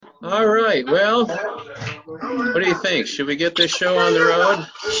All right. Well, what do you think? Should we get this show on the road?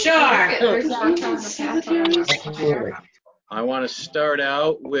 Sure. Absolutely. I want to start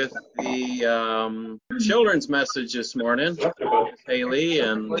out with the children's message this morning, Haley,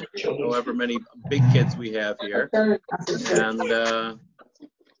 and however many big kids we have here, and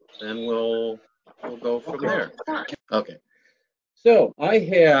then we'll go from there. Okay. So I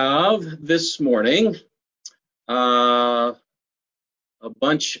have this morning a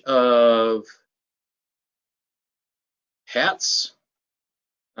bunch of hats.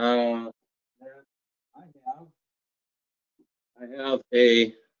 I have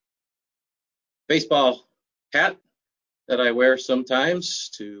a baseball hat that I wear sometimes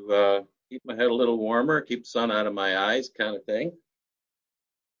to keep my head a little warmer, keep the sun out of my eyes, kind of thing.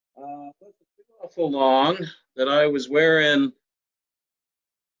 Wasn't too awful long that I was wearing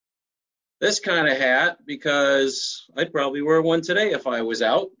this kind of hat because I'd probably wear one today if I was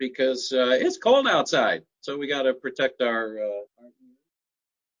out because it's cold outside. So we got to protect our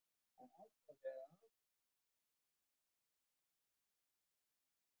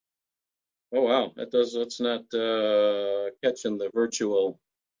Oh wow, that's not catching the virtual.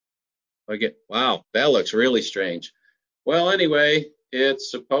 Wow, that looks really strange. Well, anyway,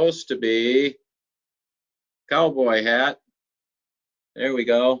 it's supposed to be cowboy hat. There we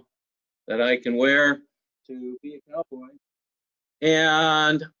go. That I can wear to be a cowboy.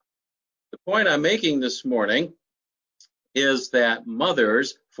 And the point I'm making this morning is that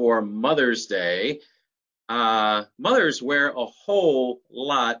mothers, for Mother's Day, mothers wear a whole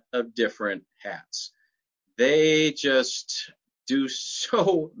lot of different hats. They just do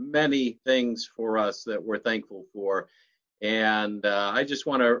so many things for us that we're thankful for. And I just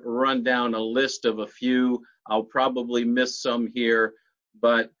want to run down a list of a few. I'll probably miss some here,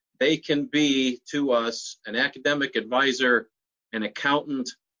 but they can be to us an academic advisor, an accountant,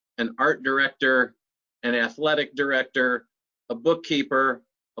 an art director, an athletic director, a bookkeeper,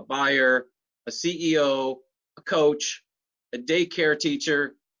 a buyer, a CEO, a coach, a daycare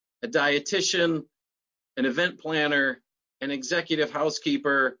teacher, a dietitian, an event planner, an executive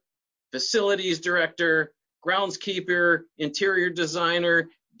housekeeper, facilities director, groundskeeper, interior designer,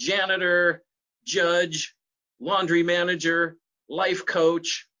 janitor, judge, laundry manager, life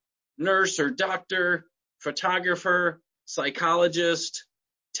coach, nurse or doctor, photographer, psychologist,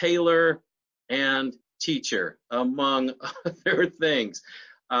 tailor, and teacher, among other things.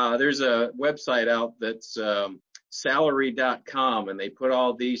 There's a website out that's salary.com, and they put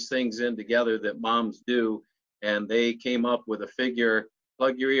all these things in together that moms do, and they came up with a figure.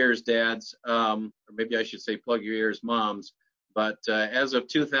 Plug your ears, dads, or maybe I should say plug your ears, moms. But as of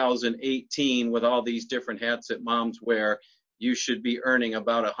 2018, with all these different hats that moms wear, you should be earning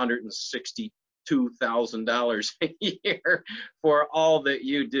about $162,000 a year for all that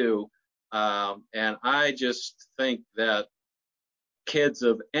you do. And I just think that kids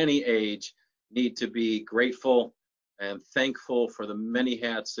of any age need to be grateful and thankful for the many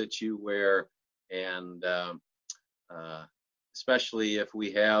hats that you wear, and especially if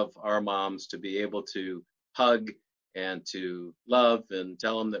we have our moms, to be able to hug and to love and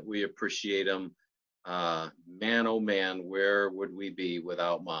tell them that we appreciate them. Man, oh man, where would we be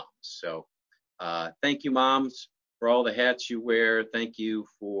without moms? So thank you, moms, for all the hats you wear. Thank you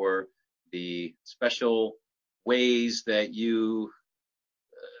for the special ways that you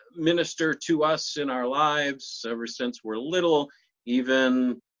minister to us in our lives ever since we're little,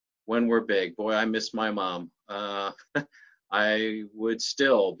 even when we're big. Boy, I miss my mom. I would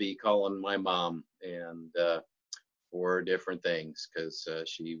still be calling my mom and for different things because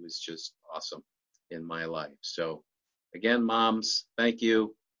she was just awesome in my life. So again, moms, thank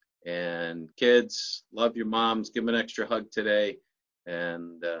you. And kids, love your moms. Give them an extra hug today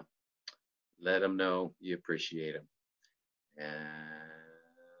and let them know you appreciate them. And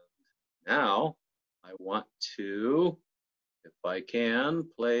now I want to, if I can,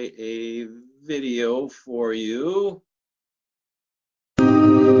 play a video for you.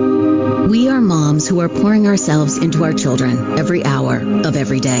 We are moms who are pouring ourselves into our children every hour of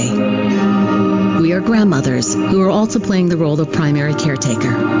every day. We are grandmothers who are also playing the role of primary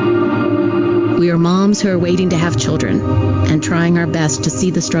caretaker. We are moms who are waiting to have children and trying our best to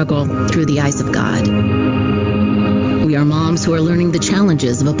see the struggle through the eyes of God. We are moms who are learning the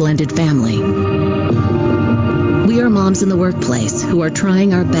challenges of a blended family. We are moms in the workplace who are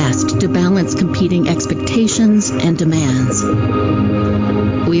trying our best to balance competing expectations and demands.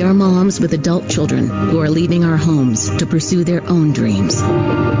 We are moms with adult children who are leaving our homes to pursue their own dreams.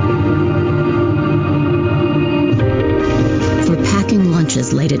 For packing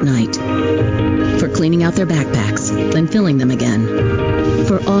lunches late at night. For cleaning out their backpacks, then filling them again.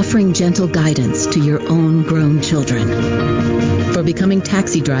 For offering gentle guidance to your own grown children. For becoming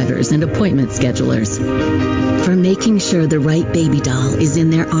taxi drivers and appointment schedulers. For making sure the right baby doll is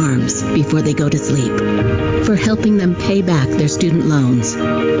in their arms before they go to sleep. For helping them pay back their student loans.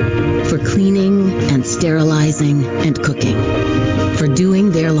 For cleaning and sterilizing and cooking. For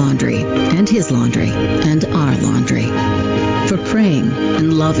doing their laundry and his laundry and our laundry. For praying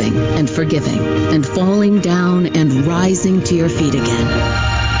and loving and forgiving and falling down and rising to your feet again.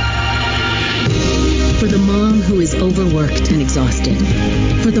 For the mom who is overworked and exhausted.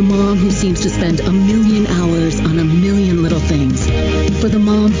 For the mom who seems to spend a million hours on a million little things. For the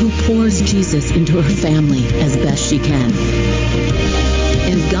mom who pours Jesus into her family as best she can.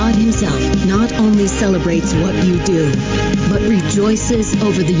 And God himself not only celebrates what you do, but rejoices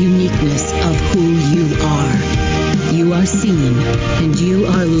over the uniqueness of who you are. You are seen and you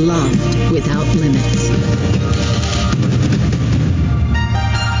are loved without limits.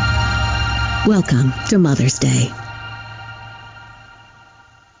 Welcome to Mother's Day.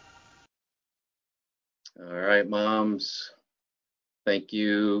 All right, moms. Thank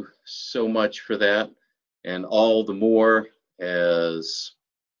you so much for that. And all the more as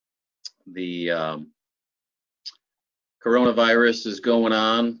the coronavirus is going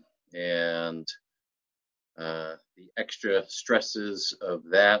on and the extra stresses of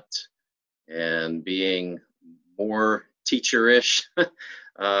that and being more teacherish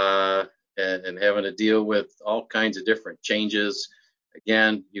and having to deal with all kinds of different changes.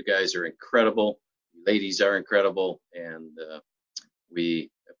 Again, you guys are incredible. You ladies are incredible, and we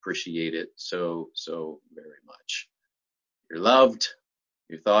appreciate it so very much. You're loved,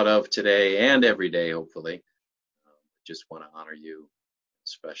 you're thought of today and every day, hopefully. Just want to honor you in a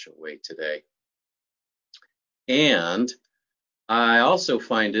special way today. And I also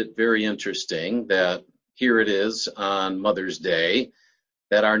find it very interesting that here it is on Mother's Day,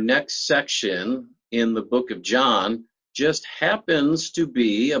 that our next section in the book of John just happens to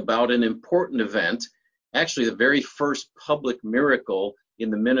be about an important event, actually the very first public miracle in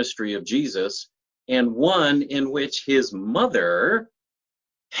the ministry of Jesus, and one in which his mother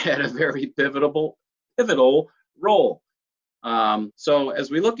had a very pivotal role. So as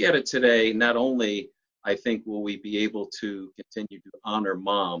we look at it today, not only I think will we be able to continue to honor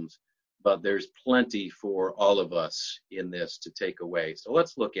moms, but there's plenty for all of us in this to take away. So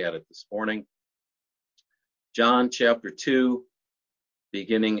let's look at it this morning. John chapter 2,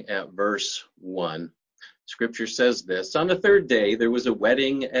 beginning at verse 1. Scripture says this: On the third day there was a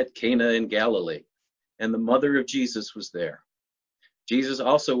wedding at Cana in Galilee, and the mother of Jesus was there. Jesus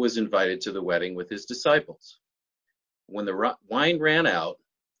also was invited to the wedding with his disciples. When the wine ran out,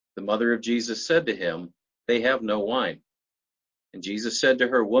 the mother of Jesus said to him, "They have no wine." And Jesus said to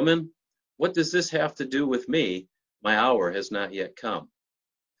her, "Woman, what does this have to do with me? My hour has not yet come."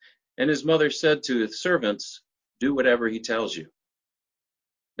 And his mother said to his servants, "Do whatever he tells you."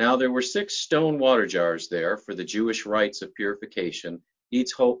 Now there were 6 stone water jars there for the Jewish rites of purification,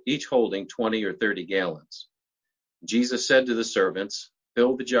 each holding 20 or 30 gallons. Jesus said to the servants,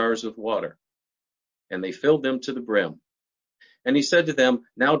 "Fill the jars with water." And they filled them to the brim. And he said to them,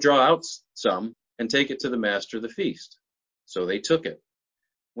 "Now draw out some and take it to the master of the feast." So they took it.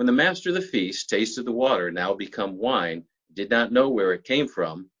 When the master of the feast tasted the water, now become wine, did not know where it came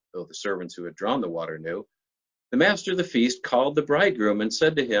from, though the servants who had drawn the water knew, the master of the feast called the bridegroom and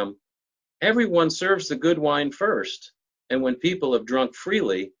said to him, "Everyone serves the good wine first, and when people have drunk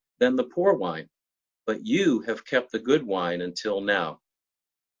freely, then the poor wine. But you have kept the good wine until now."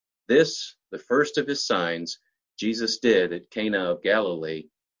 This, the first of his signs, Jesus did at Cana of Galilee,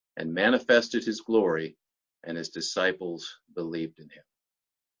 and manifested his glory, and his disciples believed in him.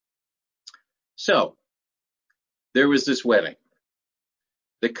 So, there was this wedding.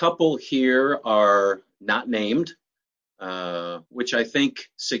 The couple here are not named, which I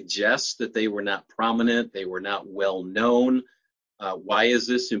think suggests that they were not prominent, they were not well known. Why is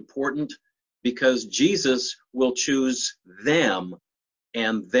this important? Because Jesus will choose them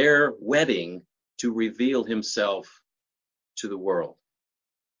and their wedding to reveal himself to the world.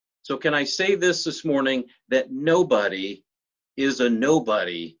 So can I say this morning, that nobody is a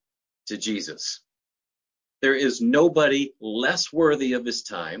nobody to Jesus? There is nobody less worthy of his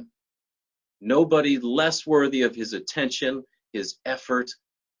time, nobody less worthy of his attention, his effort,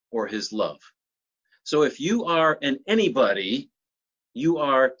 or his love. So if you are an anybody, you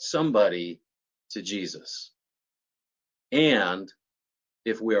are somebody to Jesus. And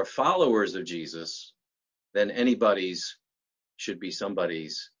if we are followers of Jesus, then anybody's should be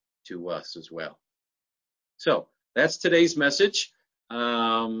somebody's to us as well. So that's today's message.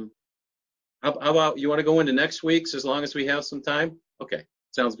 How about you want to go into next week's as long as we have some time? Okay,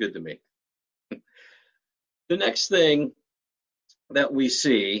 sounds good to me. The next thing that we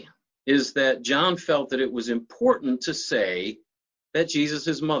see is that John felt that it was important to say that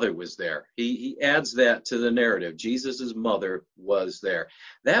Jesus' mother was there. He adds that to the narrative. Jesus' mother was there.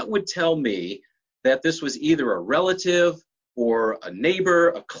 That would tell me that this was either a relative or a neighbor,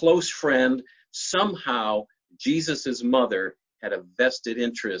 a close friend. Somehow, Jesus' mother had a vested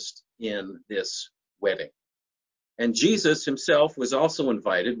interest in this wedding. And Jesus himself was also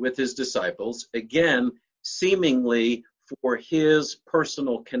invited with his disciples, again, seemingly for his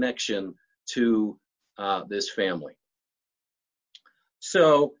personal connection to this family.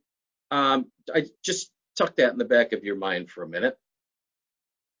 So I just tuck that in the back of your mind for a minute.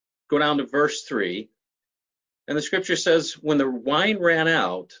 Go down to verse 3. And the scripture says, when the wine ran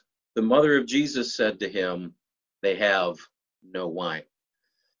out, the mother of Jesus said to him, they have no wine.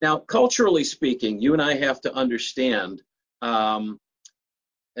 Now, culturally speaking, you and I have to understand, and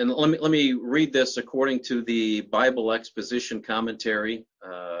let me read this according to the Bible Exposition Commentary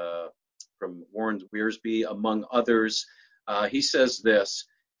from Warren Wiersbe, among others. He says this: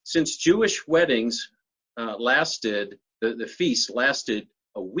 since Jewish weddings lasted, the feast lasted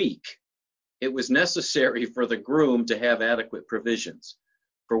a week, it was necessary for the groom to have adequate provisions.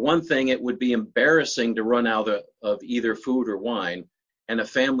 For one thing, it would be embarrassing to run out of either food or wine, and a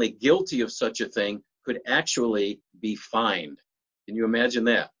family guilty of such a thing could actually be fined. Can you imagine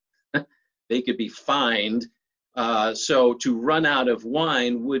that? They could be fined. So to run out of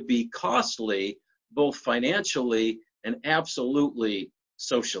wine would be costly, both financially and absolutely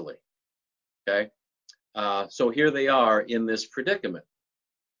socially. Okay? So here they are in this predicament.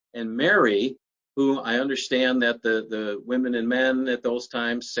 And Mary, who I understand that the women and men at those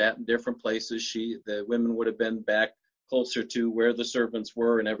times sat in different places. The women would have been back closer to where the servants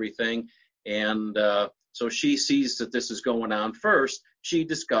were and everything. And so she sees that this is going on first. She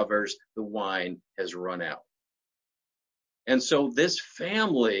discovers the wine has run out. And so this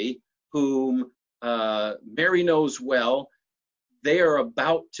family, whom Mary knows well, they are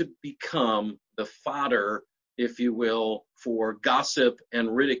about to become the fodder, if you will, for gossip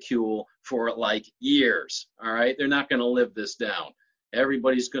and ridicule for like years. All right, they're not going to live this down.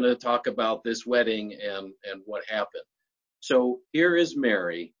 Everybody's going to talk about this wedding and what happened. So here is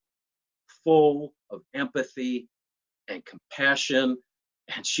Mary, full of empathy and compassion,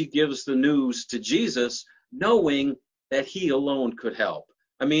 and she gives the news to Jesus, knowing that he alone could help.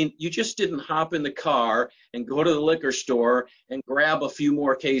 I mean, you just didn't hop in the car and go to the liquor store and grab a few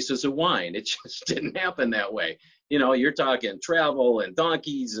more cases of wine. It just didn't happen that way. You know, you're talking travel and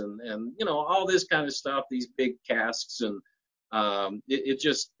donkeys and you know, all this kind of stuff, these big casks. And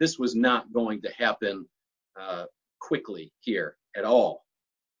this was not going to happen quickly here at all.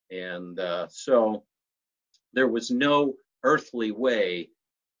 And so there was no earthly way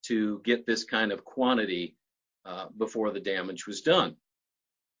to get this kind of quantity before the damage was done.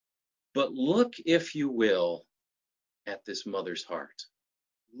 But look, if you will, at this mother's heart.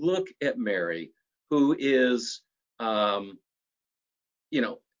 Look at Mary, who is, you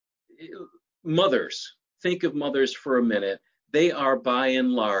know, mothers. Think of mothers for a minute. They are, by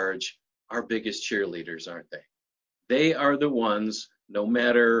and large, our biggest cheerleaders, aren't they? They are the ones, no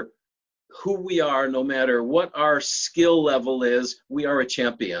matter who we are, no matter what our skill level is, we are a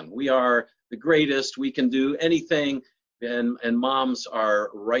champion. We are the greatest. We can do anything. And moms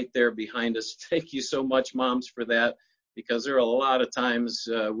are right there behind us. Thank you so much, moms, for that, because there are a lot of times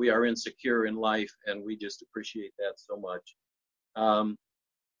we are insecure in life, and we just appreciate that so much.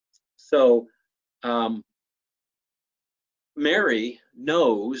 Mary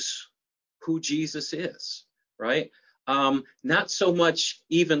knows who Jesus is, right? Not so much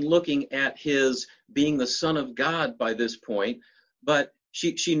even looking at his being the Son of God by this point, but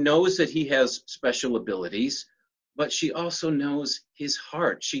she knows that he has special abilities, but she also knows his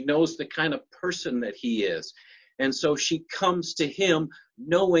heart. She knows the kind of person that he is. And so she comes to him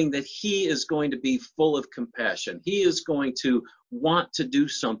knowing that he is going to be full of compassion. He is going to want to do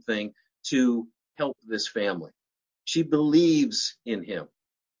something to help this family. She believes in him.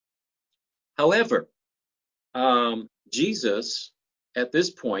 However, Jesus, at this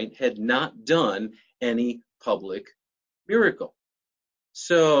point, had not done any public miracle.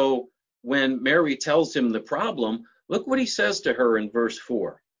 So when Mary tells him the problem, look what he says to her in verse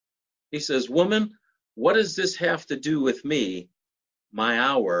 4. He says, "Woman, what does this have to do with me? My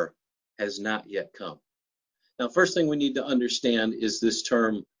hour has not yet come." Now, first thing we need to understand is this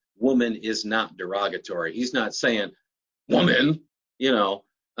term woman is not derogatory. He's not saying woman, you know.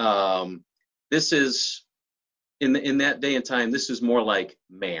 This is, in that day and time, this is more like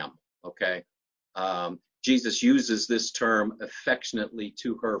ma'am, okay? Jesus uses this term affectionately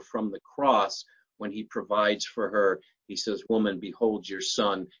to her from the cross when he provides for her. He says, "Woman, behold your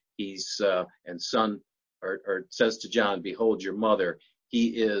son." And son, or says to John, "Behold your mother."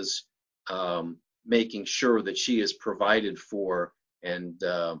 He is making sure that she is provided for, and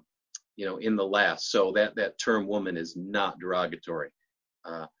in the last. So that term "woman" is not derogatory.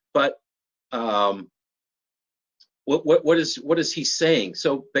 But what is he saying?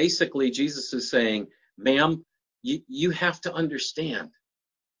 So basically, Jesus is saying, "Ma'am, you have to understand.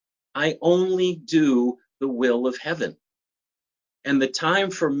 I only do the will of heaven. And the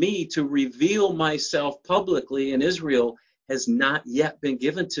time for me to reveal myself publicly in Israel has not yet been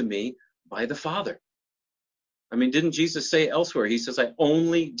given to me by the Father." I mean, didn't Jesus say elsewhere? He says, "I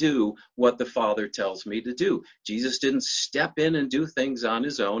only do what the Father tells me to do." Jesus didn't step in and do things on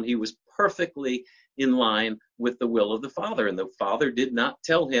his own. He was perfectly in line with the will of the Father. And the Father did not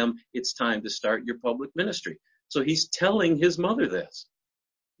tell him, "It's time to start your public ministry." So he's telling his mother this.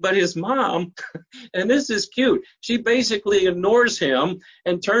 But his mom, and this is cute, she basically ignores him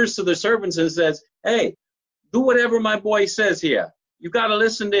and turns to the servants and says, "Hey, do whatever my boy says here. You got to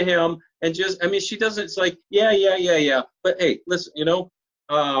listen to him." And she doesn't, it's like, yeah. But hey, listen,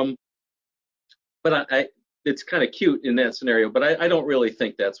 but it's kind of cute in that scenario, but I don't really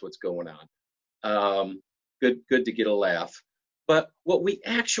think that's what's going on. Good to get a laugh. But what we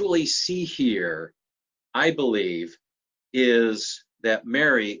actually see here, I believe, is that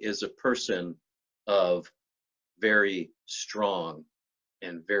Mary is a person of very strong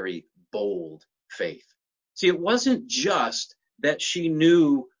and very bold faith. See, it wasn't just that she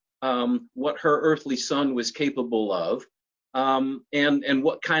knew what her earthly son was capable of, and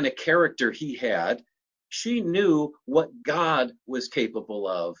what kind of character he had. She knew what God was capable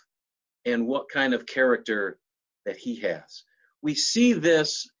of and what kind of character that he has. We see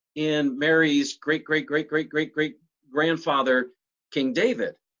this in Mary's great grandfather, King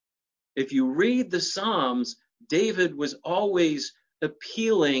David. If you read the Psalms, David was always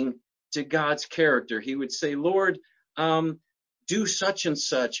appealing to God's character. He would say, "Lord, do such and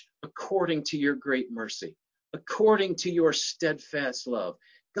such according to your great mercy, according to your steadfast love.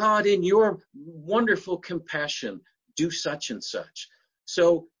 God, in your wonderful compassion, do such and such."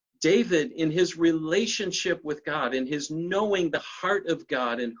 So David, in his relationship with God, in his knowing the heart of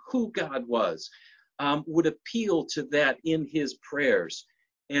God and who God was, would appeal to that in his prayers.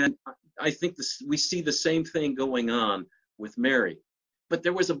 And I think we see the same thing going on with Mary. But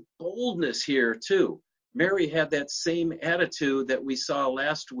there was a boldness here too. Mary had that same attitude that we saw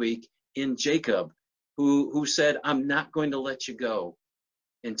last week in Jacob, who said, "I'm not going to let you go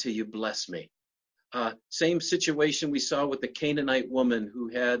until you bless me." Same situation we saw with the Canaanite woman who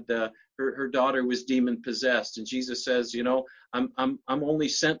had her daughter was demon possessed, and Jesus says, I'm only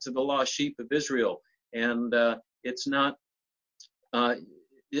sent to the lost sheep of Israel, and it's not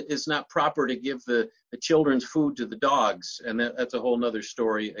proper to give the children's food to the dogs, and that's a whole nother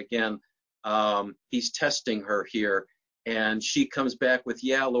story. Again, he's testing her here, and she comes back with,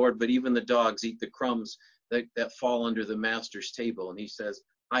 "Yeah, Lord, but even the dogs eat the crumbs that fall under the master's table." And he says,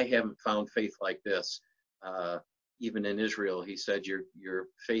 "I haven't found faith like this. Even in Israel," he said, your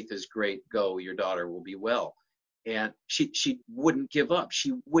faith is great. Go, your daughter will be well." And she wouldn't give up.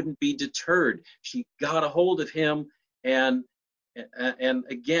 She wouldn't be deterred. She got a hold of him and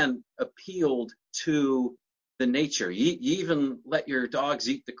again appealed to the nature. You even let your dogs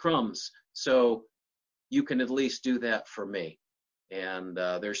eat the crumbs, so you can at least do that for me. And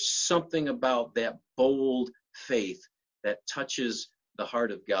there's something about that bold faith that touches the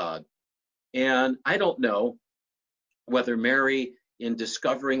heart of God. And I don't know whether Mary, in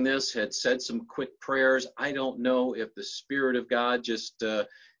discovering this, had said some quick prayers. I don't know if the Spirit of God just, because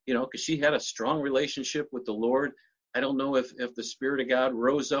she had a strong relationship with the Lord. I don't know if the Spirit of God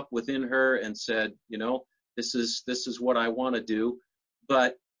rose up within her and said, this is what I want to do.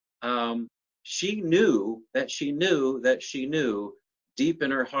 But she knew that she knew deep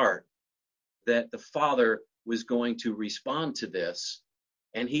in her heart that the Father was going to respond to this,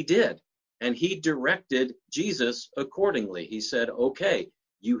 and he did. And he directed Jesus accordingly. He said, "Okay,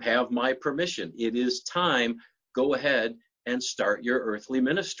 you have my permission. It is time. Go ahead and start your earthly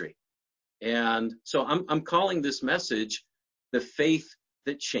ministry." And so I'm calling this message "The Faith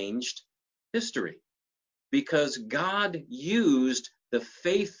That Changed History," because God used the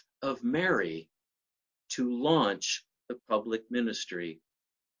faith of Mary to launch the public ministry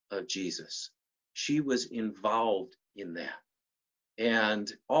of Jesus. She was involved in that.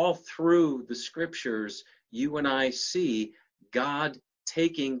 And all through the scriptures, you and I see God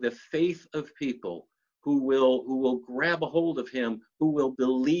taking the faith of people who will grab a hold of him, who will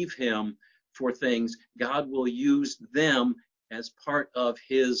believe him, for things, God will use them as part of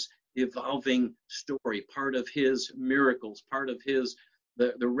his evolving story, part of his miracles, part of his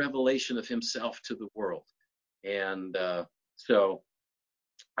the revelation of himself to the world. And so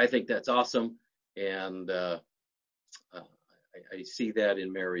I think that's awesome. And uh, I see that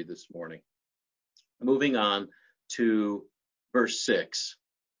in Mary this morning. Moving on to verse 6.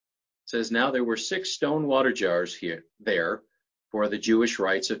 It says, now there were 6 stone water jars there for the Jewish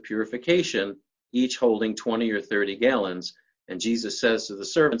rites of purification, each holding 20 or 30 gallons. And Jesus says to the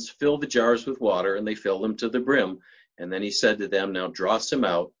servants, fill the jars with water, and they fill them to the brim. And then he said to them, now draw some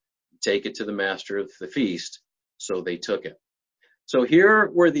out, take it to the master of the feast. So they took it. So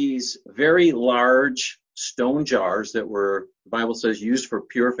here were these very large stone jars that were, the Bible says, used for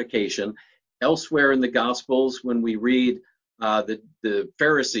purification. Elsewhere in the Gospels, when we read the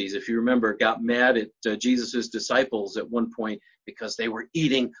Pharisees, if you remember, got mad at Jesus' disciples at one point because they were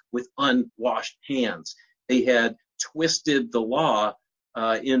eating with unwashed hands. They had twisted the law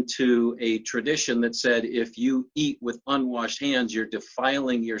into a tradition that said if you eat with unwashed hands, you're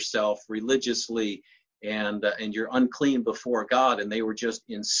defiling yourself religiously and you're unclean before God. And they were just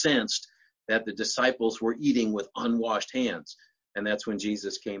incensed that the disciples were eating with unwashed hands. And that's when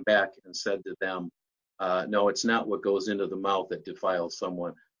Jesus came back and said to them, no, it's not what goes into the mouth that defiles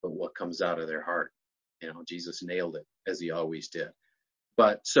someone, but what comes out of their heart. Jesus nailed it, as he always did.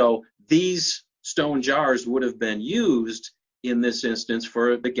 But so these stone jars would have been used in this instance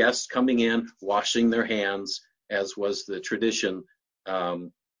for the guests coming in, washing their hands, as was the tradition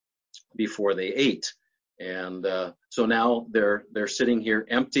before they ate. And so now they're sitting here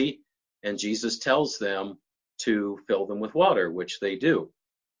empty, and Jesus tells them to fill them with water, which they do.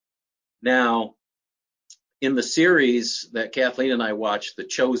 Now, in the series that Kathleen and I watched, The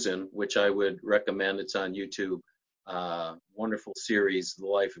Chosen, which I would recommend, it's on YouTube, wonderful series, The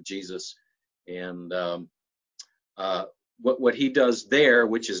Life of Jesus. And what he does there,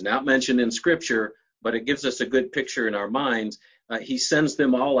 which is not mentioned in Scripture, but it gives us a good picture in our minds, he sends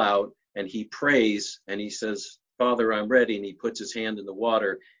them all out, and he prays, and he says, Father, I'm ready, and he puts his hand in the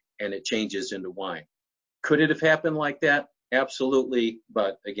water, and it changes into wine. Could it have happened like that? Absolutely,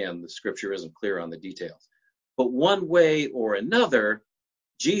 but again, the Scripture isn't clear on the details. But one way or another,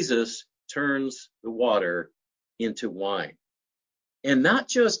 Jesus turns the water into wine. And not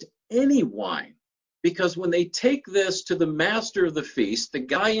just any wine, because when they take this to the master of the feast, the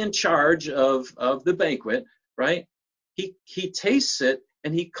guy in charge of the banquet, right, he tastes it,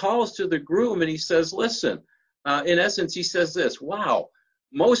 and he calls to the groom and he says, listen, in essence, he says this, wow,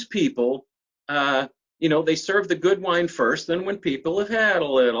 most people, they serve the good wine first. Then when people have had a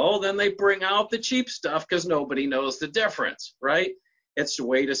little, then they bring out the cheap stuff because nobody knows the difference, right? It's a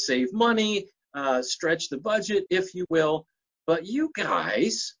way to save money, stretch the budget, if you will. But you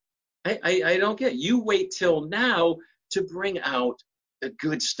guys, I don't get it. You wait till now to bring out the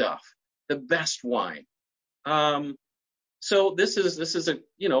good stuff, the best wine. So this is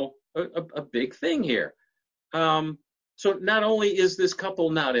a big thing here. So not only is this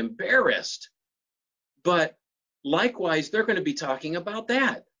couple not embarrassed, but likewise, they're going to be talking about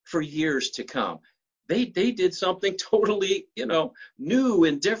that for years to come. They did something totally, new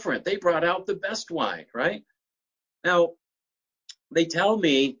and different. They brought out the best wine, right? Now, they tell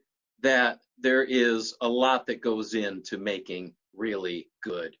me that there is a lot that goes into making really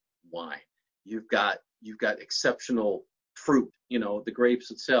good wine. You've got exceptional fruit, the grapes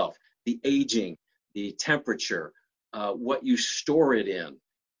itself, the aging, the temperature, what you store it in.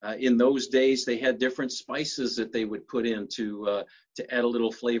 In those days, they had different spices that they would put in to add a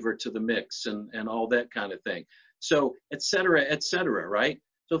little flavor to the mix and all that kind of thing. So, et cetera, right?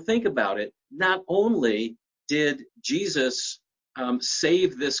 So think about it. Not only did Jesus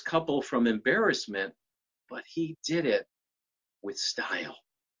save this couple from embarrassment, but he did it with style.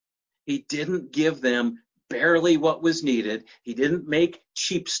 He didn't give them barely what was needed. He didn't make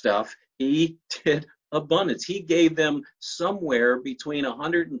cheap stuff. He did abundance. He gave them somewhere between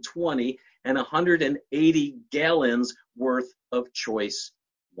 120 and 180 gallons worth of choice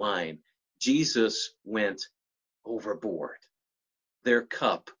wine. Jesus went overboard. Their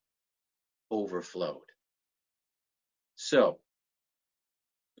cup overflowed. So,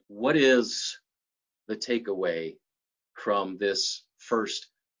 what is the takeaway from this first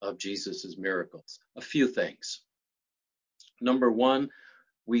of Jesus's miracles? A few things. Number one,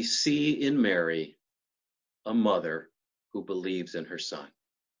 we see in Mary a mother who believes in her son,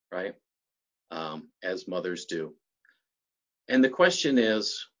 right? As mothers do. And the question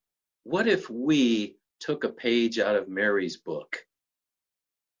is, what if we took a page out of Mary's book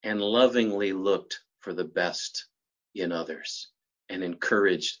and lovingly looked for the best in others and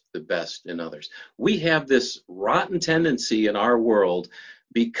encourage the best in others. We have this rotten tendency in our world,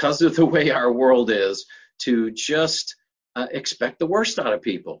 because of the way our world is, to just expect the worst out of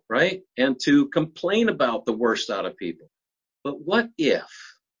people, right? And to complain about the worst out of people. But what if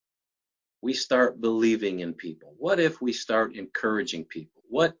we start believing in people? What if we start encouraging people?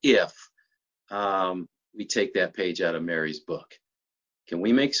 What if we take that page out of Mary's book? Can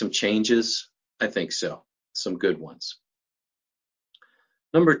we make some changes? I think so. Some good ones.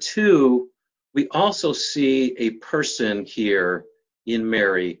 Number two, we also see a person here in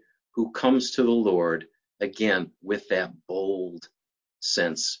Mary who comes to the Lord, again, with that bold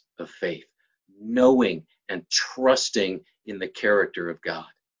sense of faith, knowing and trusting in the character of God.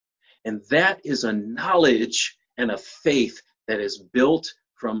 And that is a knowledge and a faith that is built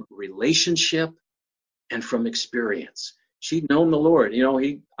from relationship and from experience. She'd known the Lord.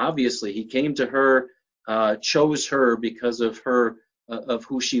 He came to her, chose her because of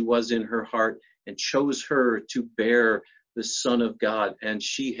who she was in her heart, and chose her to bear the Son of God. And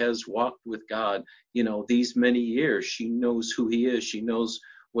she has walked with God, these many years. She knows who he is. She knows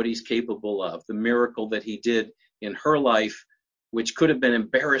what he's capable of. The miracle that he did in her life, which could have been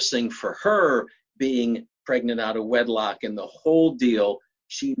embarrassing for her, being pregnant out of wedlock and the whole deal,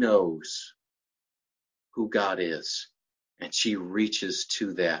 she knows who God is. And she reaches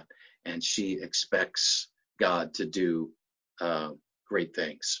to that, and she expects God to do great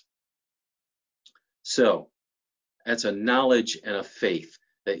things. So that's a knowledge and a faith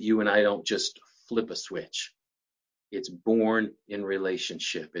that you and I don't just flip a switch. It's born in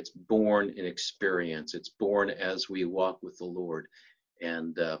relationship. It's born in experience. It's born as we walk with the Lord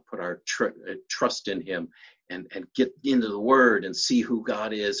and put our trust in him and get into the Word and see who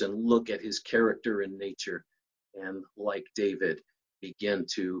God is and look at his character and nature. And like David, begin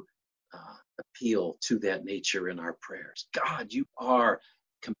to appeal to that nature in our prayers. God, you are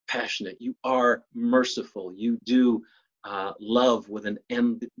compassionate. You are merciful. You do love with an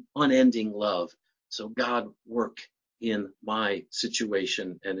unending love. So God, work in my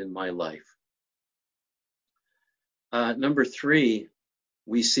situation and in my life. Number three,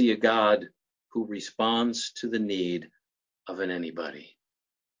 we see a God who responds to the need of an anybody.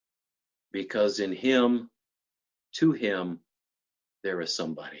 Because in him, to him, there is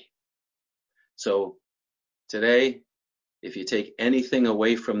somebody. So today, if you take anything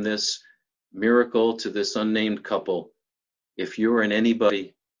away from this miracle to this unnamed couple, if you're an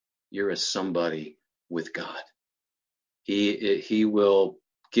anybody, you're a somebody with God. He will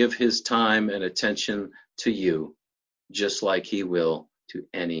give his time and attention to you, just like he will to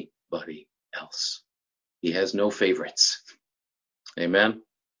anybody else. He has no favorites. Amen.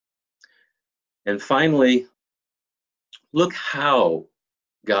 And finally, look how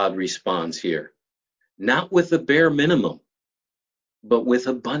God responds here. Not with the bare minimum, but with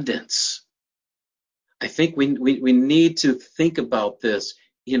abundance. I think we need to think about this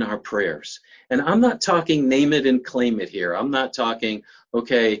in our prayers. And I'm not talking name it and claim it here. I'm not talking,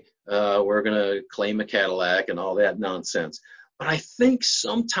 okay, we're going to claim a Cadillac and all that nonsense. But I think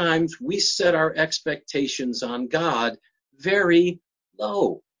sometimes we set our expectations on God very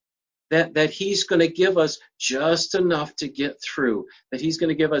low. That he's going to give us just enough to get through, that he's going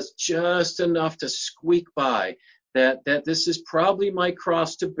to give us just enough to squeak by, that this is probably my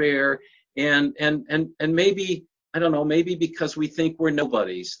cross to bear, and maybe, I don't know, maybe because we think we're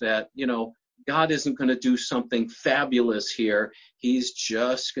nobodies, that, God isn't going to do something fabulous here. He's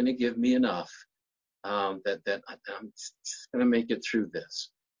just going to give me enough that I'm just going to make it through this.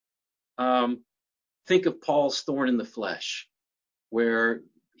 Think of Paul's thorn in the flesh, where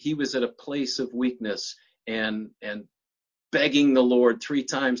he was at a place of weakness and begging the Lord 3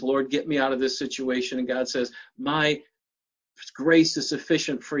 times, Lord, get me out of this situation. And God says, my grace is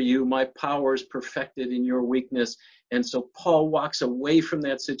sufficient for you. My power is perfected in your weakness. And so Paul walks away from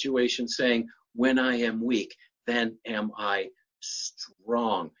that situation saying, when I am weak, then am I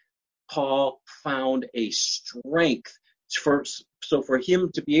strong. Paul found a strength for him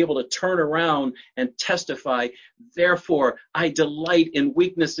to be able to turn around and testify, therefore I delight in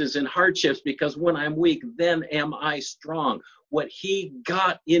weaknesses and hardships, because when I'm weak, then am I strong. What he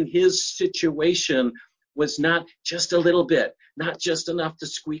got in his situation was not just a little bit, not just enough to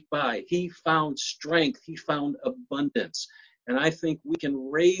squeak by. He found strength. He found abundance. And I think we can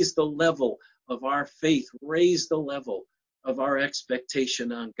raise the level of our faith, raise the level of our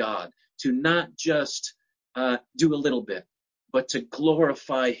expectation on God, to not just do a little bit, but to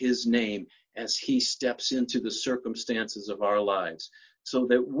glorify his name as he steps into the circumstances of our lives, so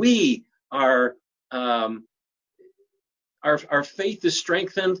that we are our faith is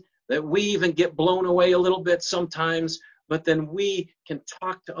strengthened, that we even get blown away a little bit sometimes but then we can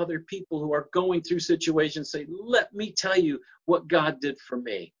talk to other people who are going through situations, say, let me tell you what God did for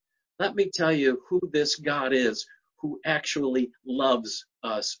me. Let me tell you who this God is who actually loves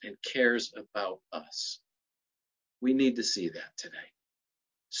us and cares about us. We need to see that today.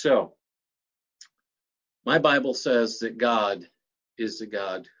 So, my Bible says that God is the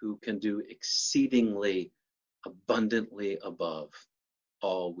God who can do exceedingly abundantly above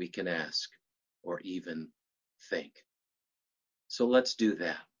all we can ask or even think. So let's do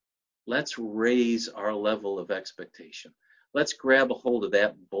that. Let's raise our level of expectation. Let's grab a hold of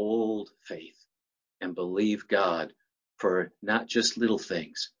that bold faith and believe God for not just little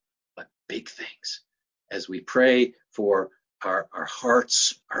things, but big things. As we pray for our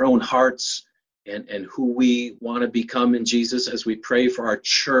hearts, our own hearts, and who we want to become in Jesus, as we pray for our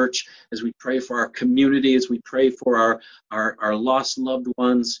church, as we pray for our community, as we pray for our lost loved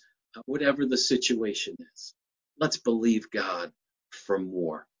ones, whatever the situation is. Let's believe God for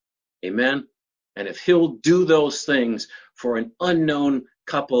more. Amen? And if he'll do those things for an unknown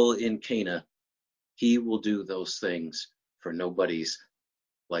couple in Cana, he will do those things for nobodies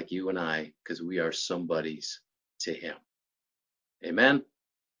like you and I, because we are somebodies to him. Amen?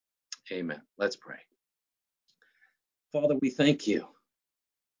 Amen. Let's pray. Father, we thank you,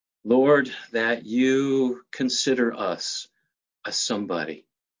 Lord, that you consider us a somebody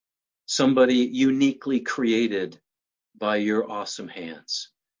uniquely created by your awesome hands.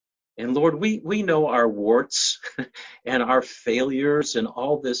 And Lord, we know our warts and our failures and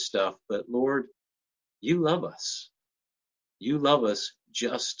all this stuff, but Lord, you love us. You love us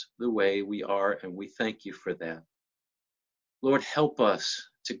just the way we are, and we thank you for that. Lord, help us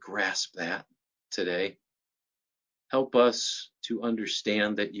to grasp that today. Help us to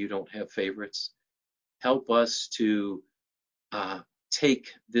understand that you don't have favorites. Help us to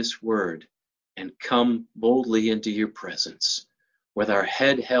take this word and come boldly into your presence with our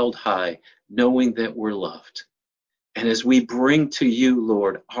head held high, knowing that we're loved. And as we bring to you,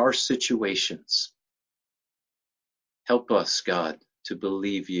 Lord, our situations, help us, God, to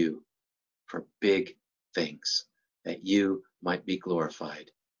believe you for big things, that you might be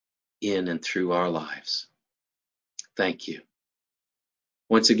glorified in and through our lives. Thank you.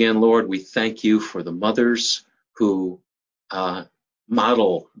 Once again, Lord, we thank you for the mothers who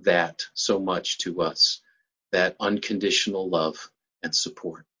model that so much to us, that unconditional love and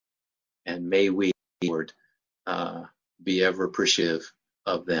support. And may we, Lord, be ever appreciative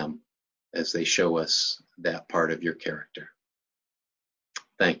of them as they show us that part of your character.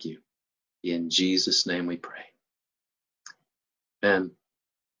 Thank you. In Jesus' name we pray. Amen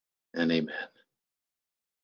and amen.